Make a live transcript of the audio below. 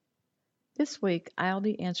This week, I'll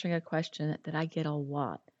be answering a question that I get a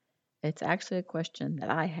lot. It's actually a question that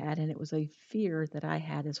I had, and it was a fear that I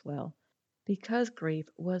had as well. Because grief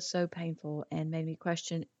was so painful and made me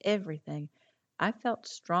question everything, I felt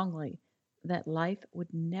strongly that life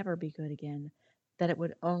would never be good again, that it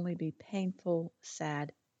would only be painful,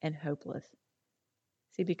 sad, and hopeless.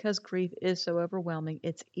 See, because grief is so overwhelming,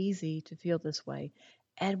 it's easy to feel this way.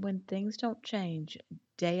 And when things don't change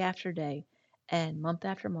day after day and month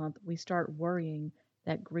after month, we start worrying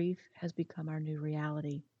that grief has become our new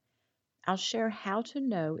reality. I'll share how to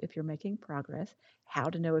know if you're making progress, how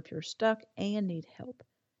to know if you're stuck and need help.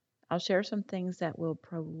 I'll share some things that will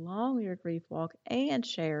prolong your grief walk and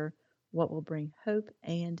share what will bring hope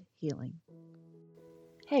and healing.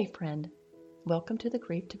 Hey, friend, welcome to the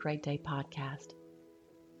Grief to Great Day podcast.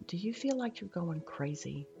 Do you feel like you're going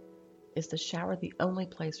crazy? Is the shower the only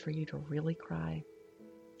place for you to really cry?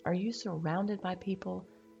 Are you surrounded by people,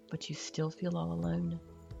 but you still feel all alone?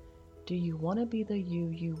 Do you want to be the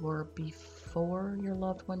you were before your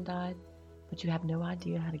loved one died, but you have no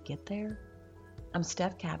idea how to get there? I'm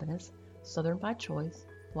Steph Cabanis, Southern by choice,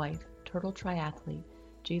 wife, turtle triathlete,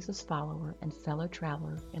 Jesus follower, and fellow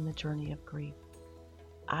traveler in the journey of grief.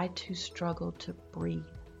 I too struggled to breathe,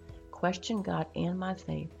 questioned God and my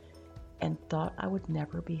faith, and thought I would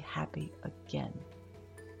never be happy again.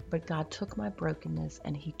 But God took my brokenness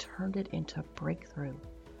and He turned it into a breakthrough.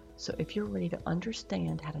 So if you're ready to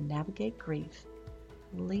understand how to navigate grief,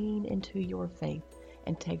 lean into your faith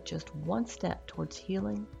and take just one step towards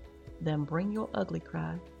healing, then bring your ugly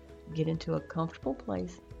cry, get into a comfortable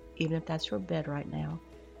place, even if that's your bed right now,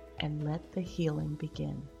 and let the healing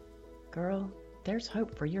begin. Girl, there's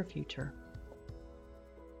hope for your future.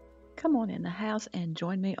 Come on in the house and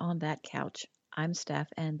join me on that couch. I'm Steph,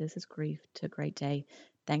 and this is Grief to Great Day.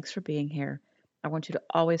 Thanks for being here. I want you to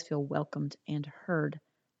always feel welcomed and heard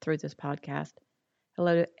through this podcast.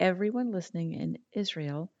 Hello to everyone listening in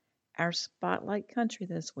Israel, our spotlight country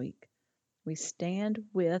this week. We stand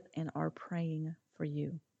with and are praying for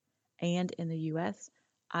you. And in the U.S.,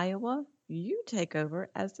 Iowa, you take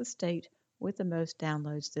over as the state with the most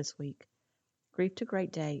downloads this week. Grief to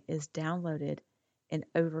Great Day is downloaded in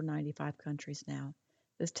over 95 countries now.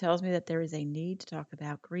 This tells me that there is a need to talk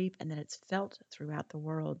about grief and that it's felt throughout the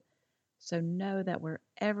world. So know that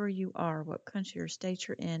wherever you are, what country or state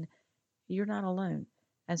you're in, you're not alone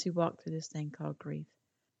as you walk through this thing called grief.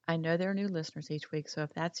 I know there are new listeners each week, so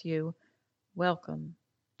if that's you, welcome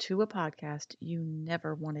to a podcast you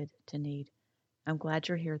never wanted to need. I'm glad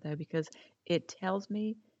you're here though, because it tells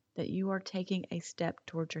me that you are taking a step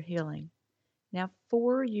towards your healing. Now,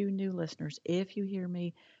 for you new listeners, if you hear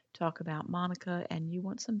me talk about Monica and you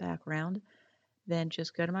want some background, then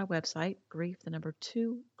just go to my website,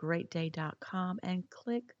 grief2greatday.com, and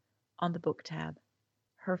click on the book tab.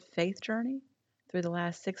 Her faith journey through the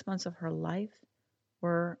last 6 months of her life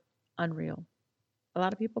were unreal. A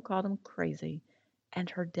lot of people call them crazy, and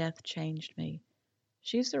her death changed me.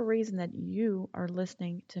 She's the reason that you are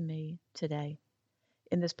listening to me today.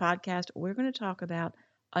 In this podcast, we're going to talk about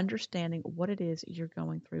understanding what it is you're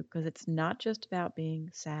going through because it's not just about being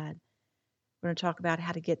sad. We're going to talk about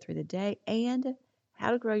how to get through the day and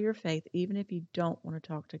how to grow your faith, even if you don't want to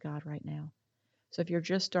talk to God right now. So if you're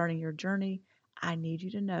just starting your journey, I need you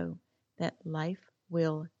to know that life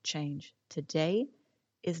will change. Today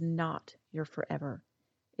is not your forever.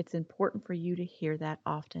 It's important for you to hear that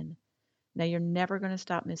often. Now, you're never going to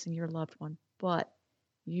stop missing your loved one, but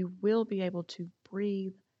you will be able to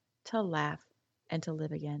breathe, to laugh, and to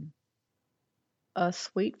live again. A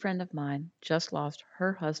sweet friend of mine just lost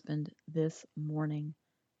her husband this morning.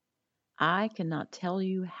 I cannot tell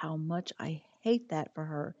you how much I hate that for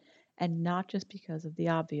her, and not just because of the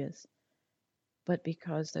obvious, but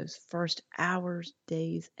because those first hours,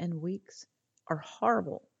 days, and weeks are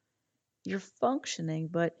horrible. You're functioning,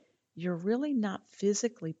 but you're really not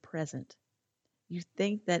physically present. You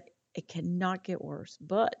think that it cannot get worse,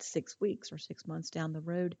 but 6 weeks or 6 months down the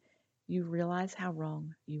road, you realize how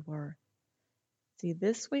wrong you were. See,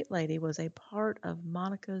 this sweet lady was a part of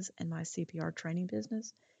Monica's and my CPR training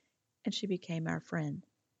business, and she became our friend.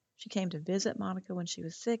 She came to visit Monica when she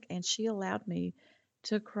was sick, and she allowed me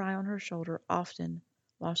to cry on her shoulder often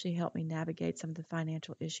while she helped me navigate some of the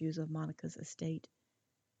financial issues of Monica's estate.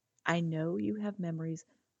 I know you have memories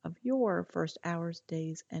of your first hours,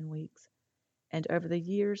 days, and weeks. And over the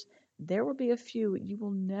years, there will be a few you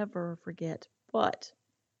will never forget. But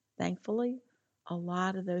thankfully, a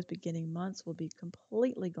lot of those beginning months will be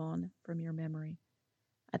completely gone from your memory.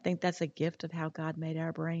 I think that's a gift of how God made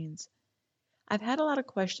our brains. I've had a lot of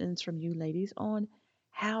questions from you ladies on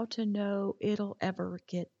how to know it'll ever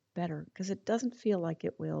get better because it doesn't feel like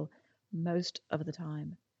it will, most of the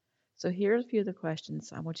time. So here's a few of the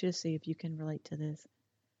questions. I want you to see if you can relate to this.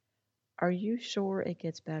 Are you sure it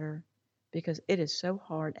gets better? Because it is so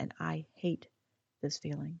hard and I hate this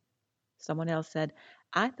feeling. Someone else said,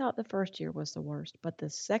 I thought the first year was the worst, but the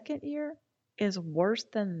second year is worse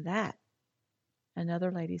than that.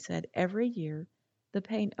 Another lady said, every year the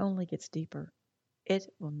pain only gets deeper. It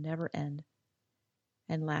will never end.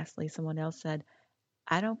 And lastly, someone else said,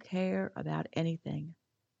 I don't care about anything,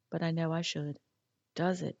 but I know I should.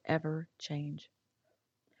 Does it ever change?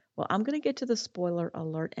 Well, I'm going to get to the spoiler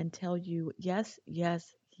alert and tell you yes,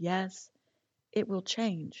 yes, yes, it will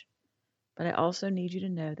change. But I also need you to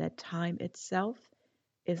know that time itself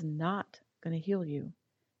is not going to heal you.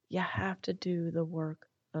 You have to do the work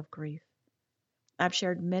of grief. I've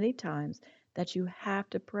shared many times that you have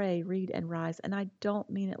to pray, read, and rise, and I don't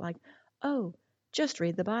mean it like, oh, just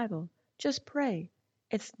read the Bible, just pray.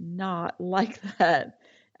 It's not like that.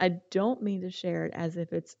 I don't mean to share it as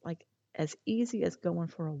if it's like as easy as going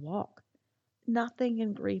for a walk. Nothing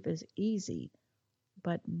in grief is easy,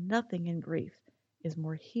 but nothing in grief is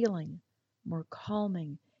more healing, more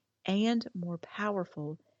calming, and more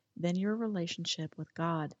powerful than your relationship with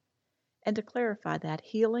God. And to clarify that,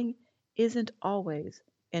 healing isn't always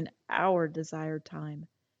in our desired time,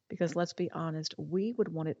 because let's be honest, we would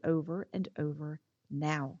want it over and over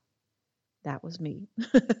now. That was me.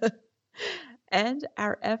 And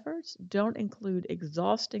our efforts don't include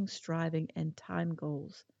exhausting striving and time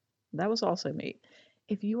goals. That was also me.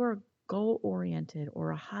 If you are goal oriented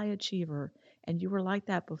or a high achiever and you were like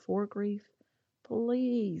that before grief,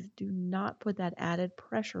 please do not put that added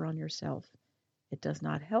pressure on yourself. It does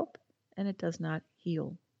not help and it does not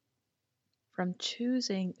heal. From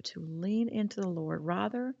choosing to lean into the Lord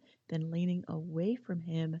rather than leaning away from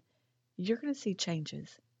Him, you're going to see changes.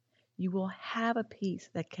 You will have a peace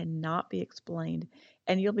that cannot be explained,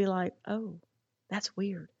 and you'll be like, oh, that's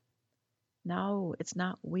weird. No, it's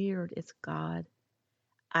not weird, it's God.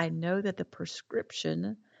 I know that the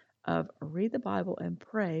prescription of read the Bible and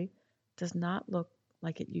pray does not look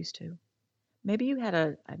like it used to. Maybe you had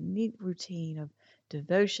a neat routine of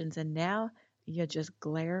devotions and now you just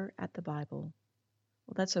glare at the Bible.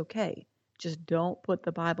 Well, that's okay. Just don't put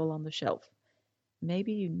the Bible on the shelf.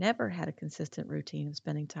 Maybe you never had a consistent routine of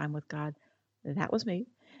spending time with God. That was me.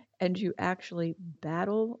 And you actually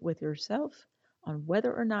battle with yourself on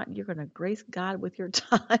whether or not you're going to grace God with your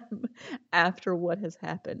time after what has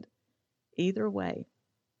happened. Either way,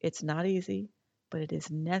 it's not easy, but it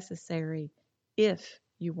is necessary if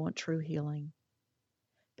you want true healing.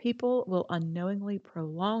 People will unknowingly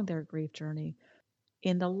prolong their grief journey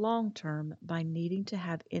in the long term by needing to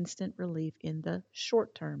have instant relief in the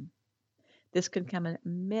short term. This can come in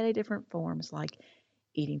many different forms like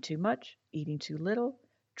eating too much, eating too little,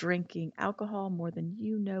 drinking alcohol more than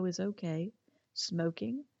you know is okay,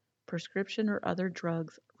 smoking, prescription or other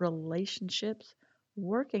drugs, relationships,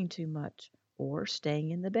 working too much, or staying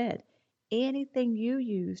in the bed. Anything you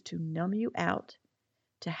use to numb you out,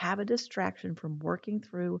 to have a distraction from working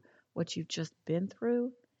through what you've just been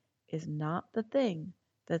through, is not the thing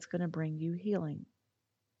that's going to bring you healing.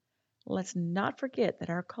 Let's not forget that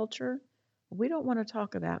our culture, we don't want to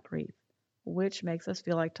talk about grief, which makes us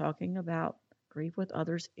feel like talking about grief with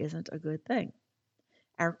others isn't a good thing.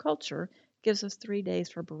 Our culture gives us 3 days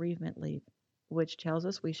for bereavement leave, which tells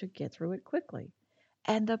us we should get through it quickly.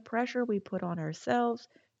 And the pressure we put on ourselves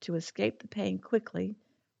to escape the pain quickly,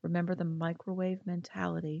 remember the microwave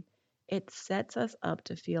mentality, it sets us up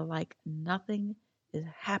to feel like nothing is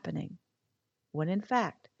happening, when in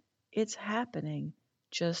fact, it's happening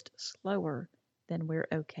just slower than we're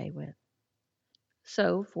okay with.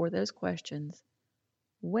 So, for those questions,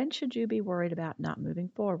 when should you be worried about not moving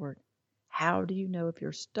forward? How do you know if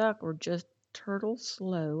you're stuck or just turtle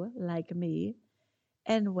slow like me?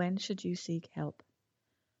 And when should you seek help?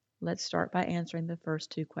 Let's start by answering the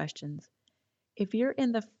first two questions. If you're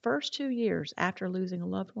in the first 2 years after losing a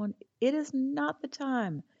loved one, it is not the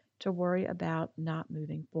time to worry about not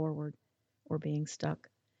moving forward or being stuck.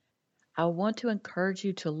 I want to encourage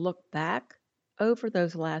you to look back over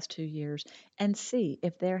those last 2 years and see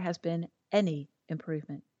if there has been any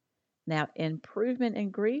improvement. Now, improvement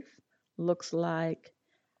in grief looks like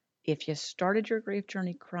if you started your grief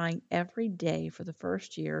journey crying every day for the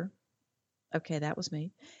first year, okay, that was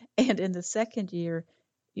me, and in the second year,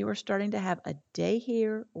 you are starting to have a day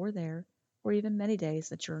here or there, or even many days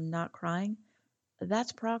that you're not crying,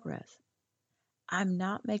 that's progress. I'm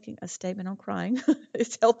not making a statement on crying.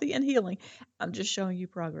 It's healthy and healing. I'm just showing you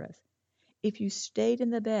progress. If you stayed in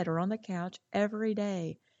the bed or on the couch every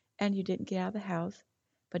day and you didn't get out of the house,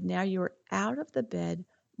 but now you're out of the bed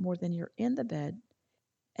more than you're in the bed,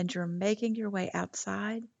 and you're making your way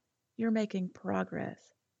outside, you're making progress.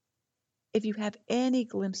 If you have any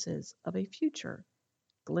glimpses of a future,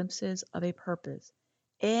 glimpses of a purpose,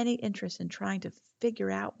 any interest in trying to figure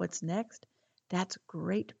out what's next, that's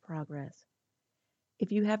great progress.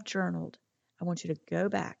 If you have journaled, I want you to go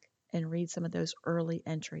back and read some of those early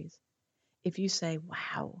entries. If you say,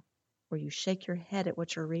 wow, or you shake your head at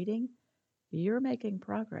what you're reading, you're making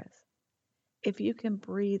progress. If you can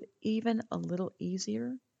breathe even a little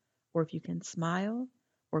easier, or if you can smile,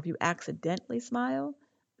 or if you accidentally smile,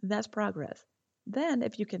 that's progress. Then,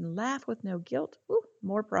 if you can laugh with no guilt, woo,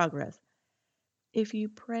 more progress. If you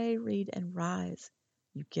pray, read, and rise,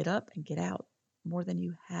 you get up and get out more than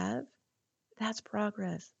you have, that's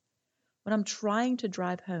progress. What I'm trying to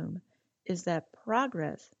drive home is that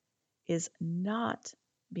progress is not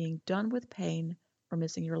being done with pain or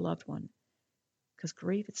missing your loved one. Because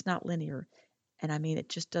grief, it's not linear. And I mean, it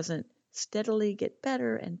just doesn't steadily get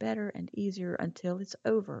better and better and easier until it's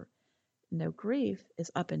over. No, grief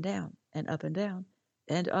is up and down and up and down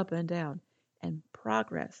and up and down. And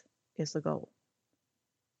progress is the goal.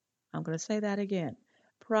 I'm going to say that again.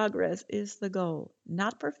 Progress is the goal,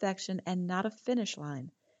 not perfection and not a finish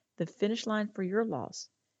line. The finish line for your loss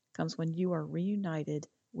comes when you are reunited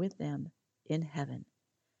with them in heaven.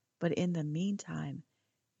 But in the meantime,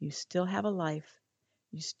 you still have a life.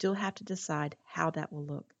 You still have to decide how that will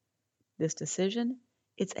look. This decision,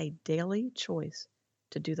 it's a daily choice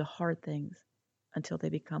to do the hard things until they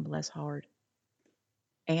become less hard.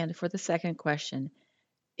 And for the second question,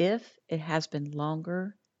 if it has been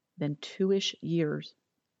longer than 2-ish years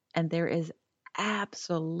and there is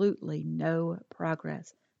absolutely no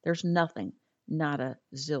progress, there's nothing, nada,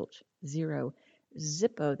 zilch, zero,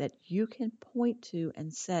 zippo that you can point to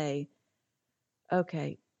and say,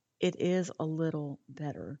 okay, it is a little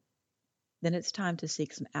better, then it's time to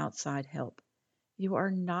seek some outside help. You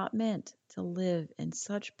are not meant to live in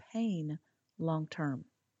such pain long term.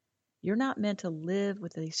 You're not meant to live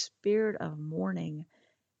with a spirit of mourning.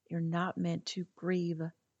 You're not meant to grieve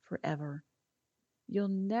forever. You'll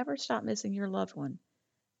never stop missing your loved one,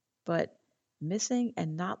 but missing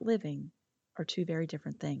and not living are two very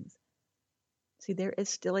different things. See, there is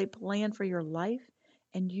still a plan for your life,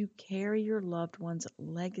 and you carry your loved one's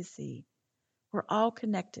legacy. We're all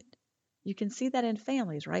connected. You can see that in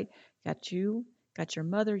families, right? Got you, got your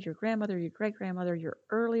mother, your grandmother, your great grandmother, your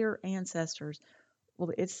earlier ancestors.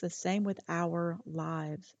 Well, it's the same with our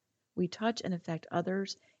lives. We touch and affect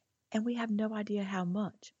others, and we have no idea how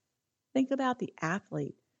much. Think about the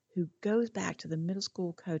athlete who goes back to the middle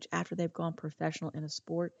school coach after they've gone professional in a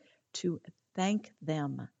sport to thank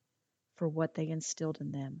them for what they instilled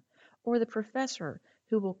in them, or the professor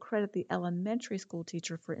who will credit the elementary school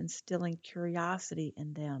teacher for instilling curiosity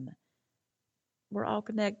in them. We're all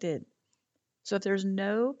connected. So if there's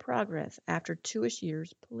no progress after 2-ish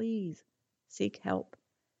years, please seek help.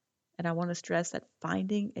 And I want to stress that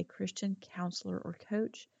finding a Christian counselor or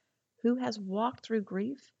coach who has walked through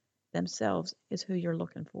grief themselves is who you're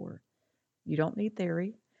looking for. You don't need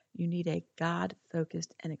theory. You need a God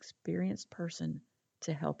focused and experienced person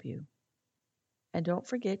to help you. And don't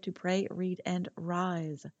forget to pray, read, and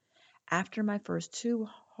rise. After my first 2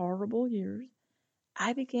 horrible years,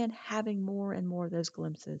 I began having more and more of those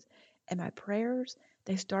glimpses. And my prayers,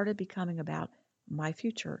 they started becoming about my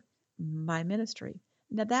future, my ministry.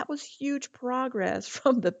 Now, that was huge progress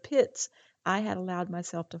from the pits I had allowed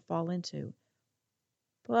myself to fall into.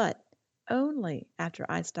 But only after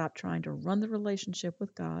I stopped trying to run the relationship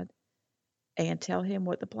with God and tell Him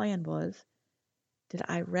what the plan was did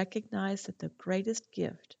I recognize that the greatest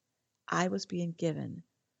gift I was being given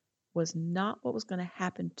was not what was going to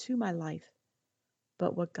happen to my life,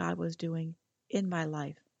 but what God was doing in my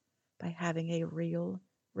life by having a real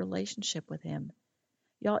relationship with Him.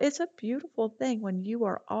 Y'all, it's a beautiful thing when you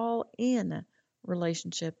are all in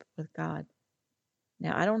relationship with God.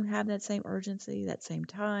 Now, I don't have that same urgency, that same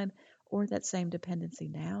time, or that same dependency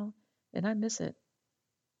now, and I miss it.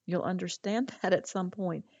 You'll understand that at some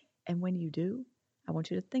point. And when you do, I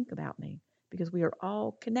want you to think about me because we are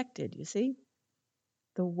all connected, you see?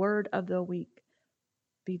 The word of the week: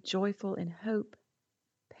 be joyful in hope,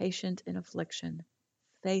 patient in affliction,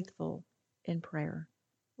 faithful in prayer.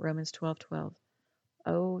 Romans 12:12.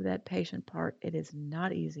 Oh, that patient part, it is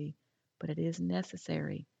not easy, but it is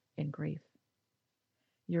necessary in grief.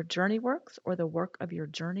 Your journey works, or the work of your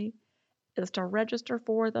journey, is to register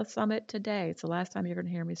for the summit today. It's the last time you're going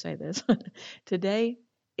to hear me say this. Today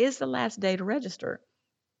is the last day to register.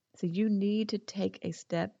 So you need to take a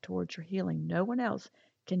step towards your healing. No one else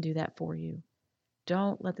can do that for you.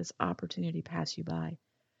 Don't let this opportunity pass you by.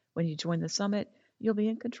 When you join the summit, you'll be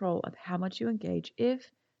in control of how much you engage if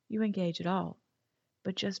you engage at all.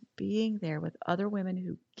 But just being there with other women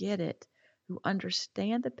who get it, who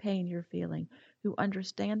understand the pain you're feeling, who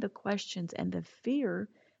understand the questions and the fear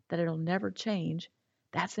that it'll never change,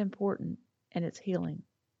 that's important and it's healing.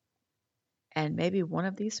 And maybe one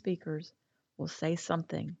of these speakers will say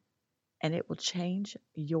something and it will change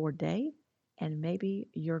your day and maybe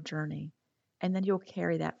your journey. And then you'll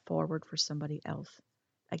carry that forward for somebody else.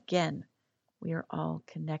 Again, we are all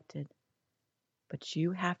connected, but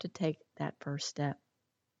you have to take that first step.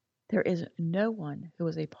 There is no one who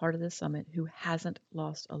is a part of the summit who hasn't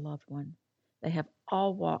lost a loved one. They have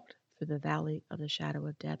all walked through the valley of the shadow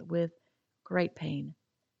of death with great pain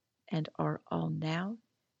and are all now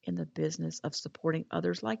in the business of supporting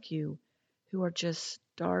others like you who are just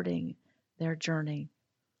starting their journey,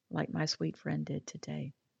 like my sweet friend did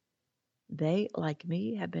today. They, like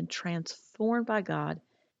me, have been transformed by God,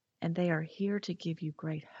 and they are here to give you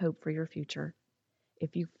great hope for your future.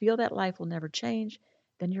 If you feel that life will never change,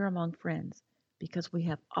 then you're among friends, because we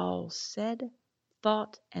have all said,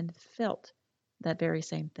 thought, and felt that very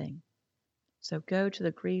same thing. So go to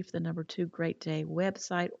the Grief, the number 2 Great Day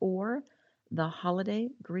website or the Holiday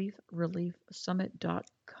Grief Relief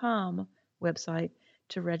Summit.com website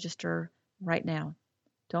to register right now.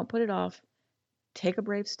 Don't put it off. Take a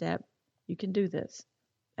brave step. You can do this.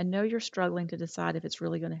 I know you're struggling to decide if it's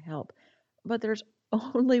really going to help, but there's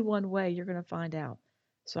only one way you're going to find out.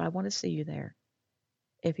 So I want to see you there.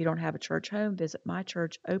 If you don't have a church home, visit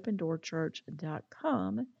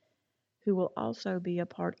mychurchopendoorchurch.com, who will also be a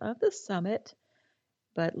part of the summit,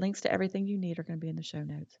 but links to everything you need are going to be in the show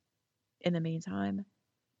notes. In the meantime,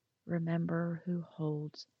 remember who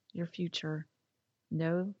holds your future.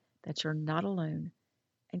 Know that you're not alone,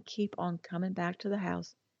 and keep on coming back to the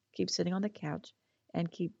house, keep sitting on the couch,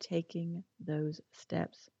 and keep taking those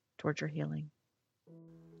steps towards your healing.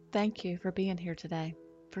 Thank you for being here today,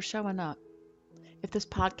 for showing up. If this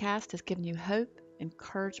podcast has given you hope,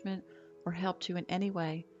 encouragement, or helped you in any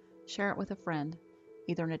way, share it with a friend,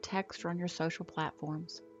 either in a text or on your social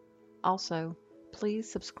platforms. Also,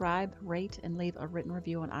 please subscribe, rate, and leave a written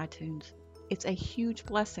review on iTunes. It's a huge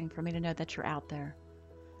blessing for me to know that you're out there.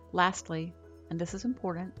 Lastly, and this is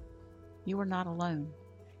important, you are not alone.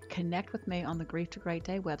 Connect with me on the Grief to Great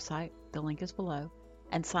Day website, the link is below,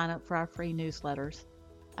 and sign up for our free newsletters.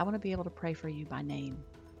 I want to be able to pray for you by name.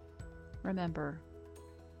 Remember,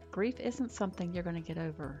 grief isn't something you're going to get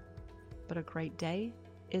over, but a great day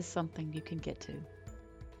is something you can get to.